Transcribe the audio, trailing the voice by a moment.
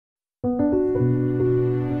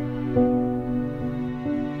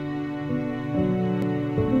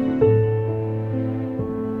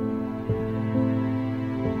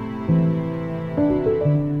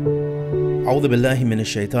أعوذ بالله من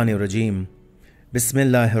الشيطان الرجيم بسم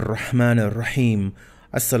الله الرحمن الرحيم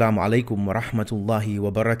Assalamu alaikum wa rahmatullahi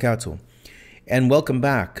wa barakatuh. And welcome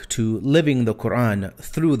back to Living the Quran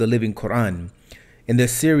through the Living Quran, in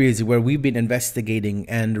this series where we've been investigating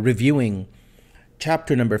and reviewing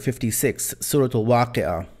chapter number 56, Surah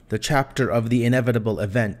al-Waqiyah, the chapter of the inevitable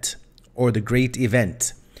event or the great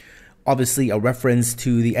event. Obviously a reference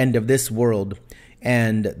to the end of this world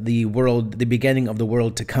and the beginning of the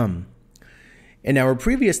world to come. In our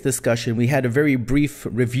previous discussion, we had a very brief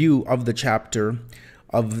review of the chapter,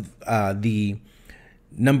 of the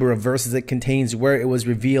number of verses it contains, where it was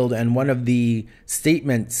revealed, and one of the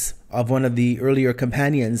statements of one of the earlier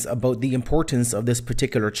companions about the importance of this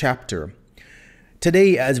particular chapter.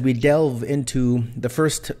 Today, as we delve into the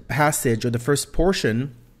first passage or the first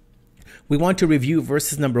portion, we want to review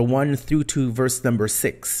verses number 1 through to verse number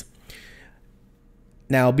 6.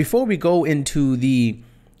 Now, before we go into the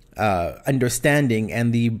understanding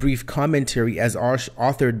and the brief commentary as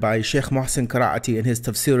authored by Sheikh Mohsin Qiraati in his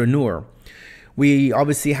Tafsir an-Nur, we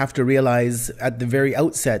obviously have to realize at the very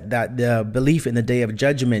outset that the belief in the Day of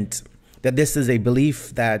Judgment, that this is a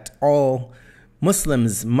belief that all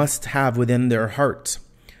Muslims must have within their heart.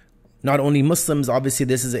 Not only Muslims, obviously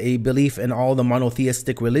this is a belief in all the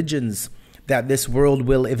monotheistic religions, that this world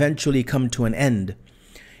will eventually come to an end.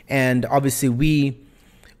 And obviously we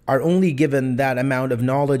are only given that amount of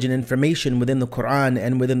knowledge and information within the Quran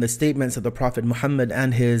and within the statements of the Prophet Muhammad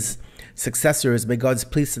and his successors. May God's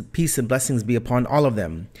peace and blessings be upon all of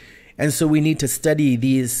them. And so we need to study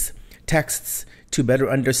these texts to better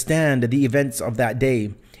understand the events of that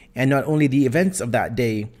day. And not only the events of that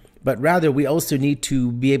day, but rather we also need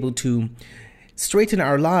to be able to straighten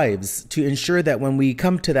our lives to ensure that when we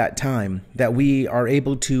come to that time, that we are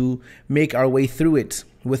able to make our way through it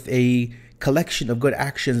with a collection of good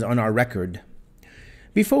actions on our record.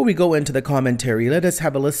 Before we go into the commentary, let us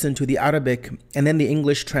have a listen to the Arabic and then the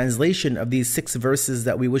English translation of these 6 verses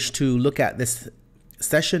that we wish to look at this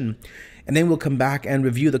session, and then we'll come back and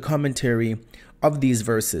review the commentary of these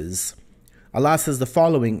verses. Allah says the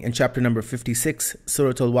following in chapter number 56,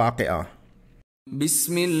 Surah al-Waqiyah.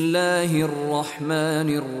 Bismillahir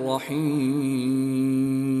Rahmanir Rahim.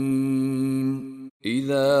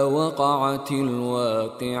 Idha waqa'atil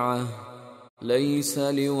waqi'ah. ليس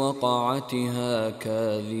لوقعتها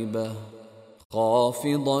كاذبة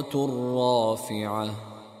خافضة رافعة.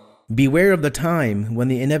 Beware of the time when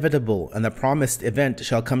the inevitable and the promised event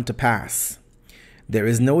shall come to pass. There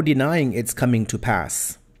is no denying its coming to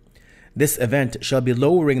pass. This event shall be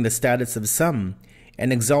lowering the status of some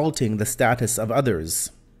and exalting the status of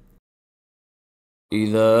others.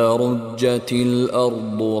 إذا رجت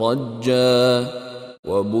الأرض رجا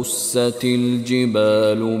وبست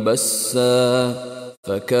الجبال بسا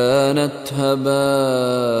فكانت هباء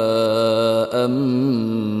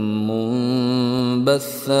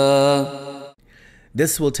منبثا.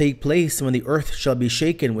 This will take place when the earth shall be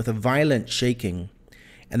shaken with a violent shaking,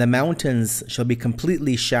 and the mountains shall be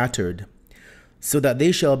completely shattered, so that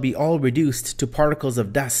they shall be all reduced to particles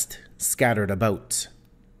of dust scattered about.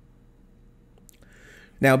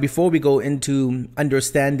 Now, before we go into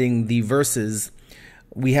understanding the verses,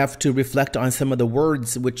 we have to reflect on some of the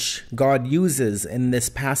words which God uses in this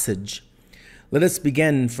passage. Let us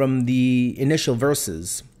begin from the initial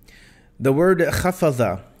verses. The word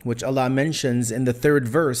khafadha, which Allah mentions in the 3rd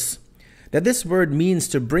verse, that this word means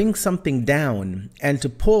to bring something down and to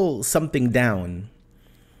pull something down,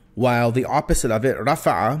 while the opposite of it,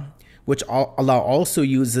 rafa'a, which Allah also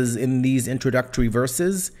uses in these introductory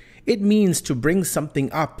verses, it means to bring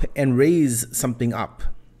something up and raise something up.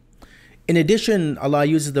 In addition, Allah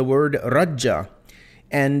uses the word rajja,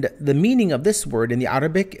 and the meaning of this word in the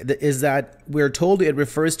Arabic is that we're told it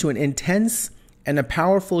refers to an intense and a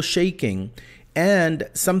powerful shaking and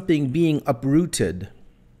something being uprooted.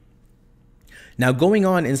 Now, going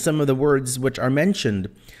on in some of the words which are mentioned,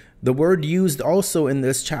 the word used also in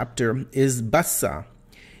this chapter is bassa,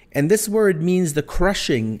 and this word means the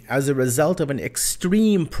crushing as a result of an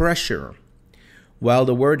extreme pressure, while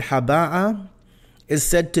the word haba'a is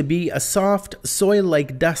said to be a soft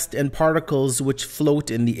soil-like dust and particles which float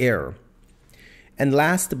in the air. And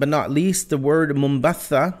last but not least, the word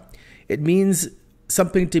mumbatha, it means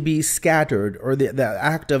something to be scattered, or the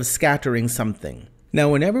act of scattering something. Now,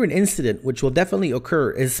 whenever an incident, which will definitely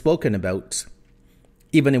occur, is spoken about,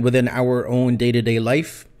 even within our own day-to-day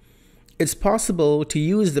life, it's possible to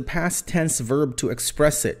use the past tense verb to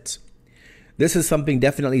express it. This is something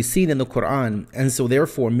definitely seen in the Quran, and so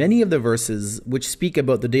therefore many of the verses which speak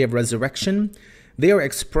about the day of resurrection, they are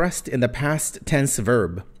expressed in the past tense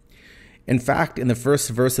verb. In fact, in the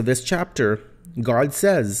first verse of this chapter, God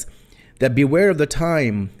says that beware of the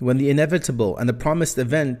time when the inevitable and the promised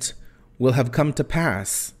event will have come to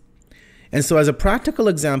pass. And so as a practical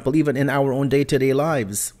example, even in our own day-to-day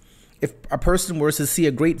lives, if a person were to see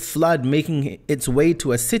a great flood making its way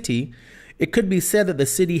to a city, it could be said that the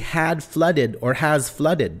city had flooded or has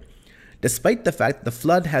flooded, despite the fact that the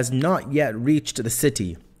flood has not yet reached the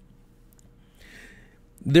city.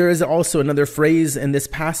 There is also another phrase in this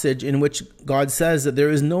passage in which God says that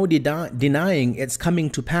there is no denying its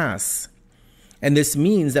coming to pass. And this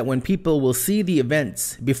means that when people will see the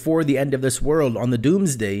events before the end of this world on the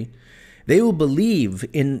doomsday, they will believe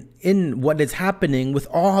in what is happening with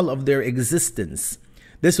all of their existence.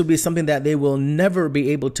 This will be something that they will never be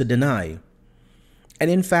able to deny. And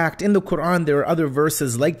in fact, in the Quran, there are other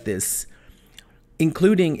verses like this,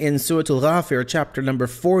 including in Surah al-Ghafir, chapter number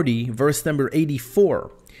 40, verse number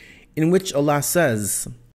 84, in which Allah says,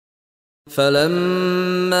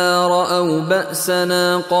 فَلَمَّا رَأَوْا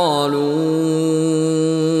بَأْسَنَا قَالُوا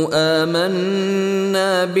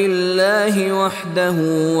آمَنَّا بِاللَّهِ وَحْدَهُ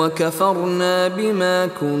وَكَفَرْنَا بِمَا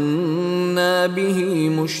كُنَّا بِهِ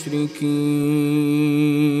مُشْرِكِينَ.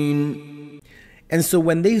 And so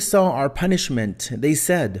when they saw our punishment, they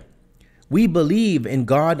said, "We believe in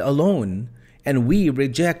God alone, and we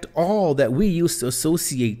reject all that we used to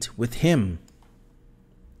associate with Him."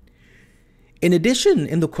 In addition,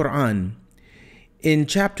 in the Quran, in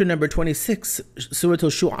chapter number 26, Surah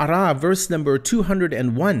al-Shu'ara, verse number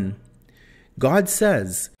 201, God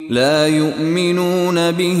says, لا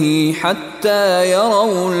يؤمنون به حتى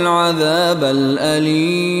يروا العذاب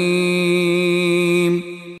الأليم.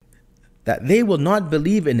 that they will not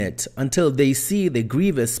believe in it until they see the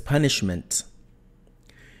grievous punishment.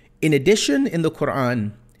 In addition, in the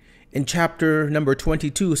Quran, in chapter number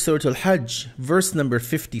 22, Surah al-Hajj, verse number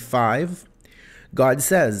 55, God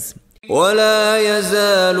says, ولا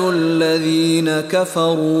يزال الذين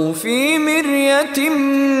كفروا في مرية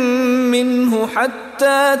منه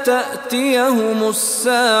حتى تأتيهم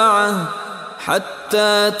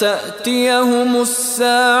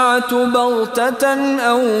الساعة بغتة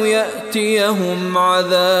أو يأتيهم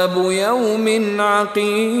عذاب يوم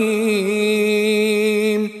عقيم.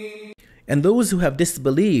 And those who have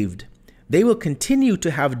disbelieved, they will continue to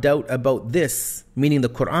have doubt about this, meaning the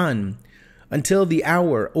Quran, until the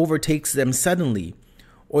hour overtakes them suddenly,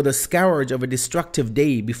 or the scourge of a destructive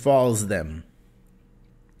day befalls them.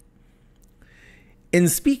 In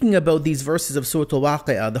speaking about these verses of Surah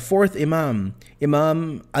al-Waqiyah, the fourth Imam,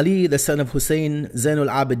 Imam Ali, the son of Hussein Zainul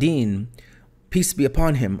Abidin, peace be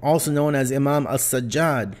upon him, also known as Imam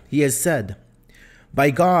al-Sajjad, he has said, "By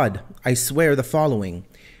God, I swear the following,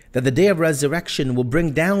 that the day of resurrection will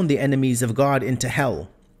bring down the enemies of God into hell."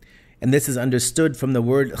 And this is understood from the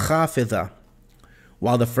word khafidha,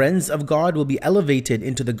 while the friends of God will be elevated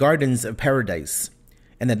into the gardens of paradise,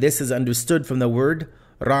 and that this is understood from the word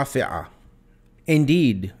rafi'ah.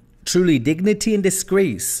 Indeed, truly dignity and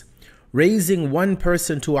disgrace, raising one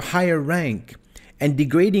person to a higher rank and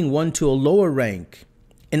degrading one to a lower rank,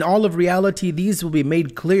 in all of reality these will be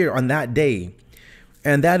made clear on that day.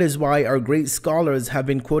 And that is why our great scholars have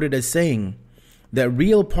been quoted as saying that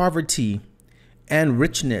real poverty and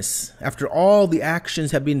richness, after all the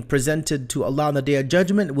actions have been presented to Allah on the Day of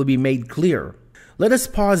Judgment, will be made clear. Let us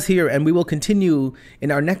pause here, and we will continue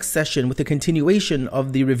in our next session with a continuation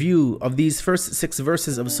of the review of these first 6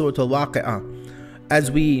 verses of Surah al-Waqiyah,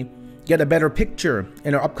 as we get a better picture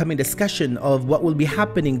in our upcoming discussion of what will be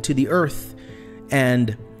happening to the earth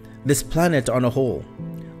and this planet on a whole.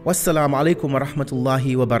 Wassalamu alaikum wa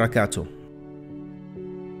rahmatullahi wa barakatuh.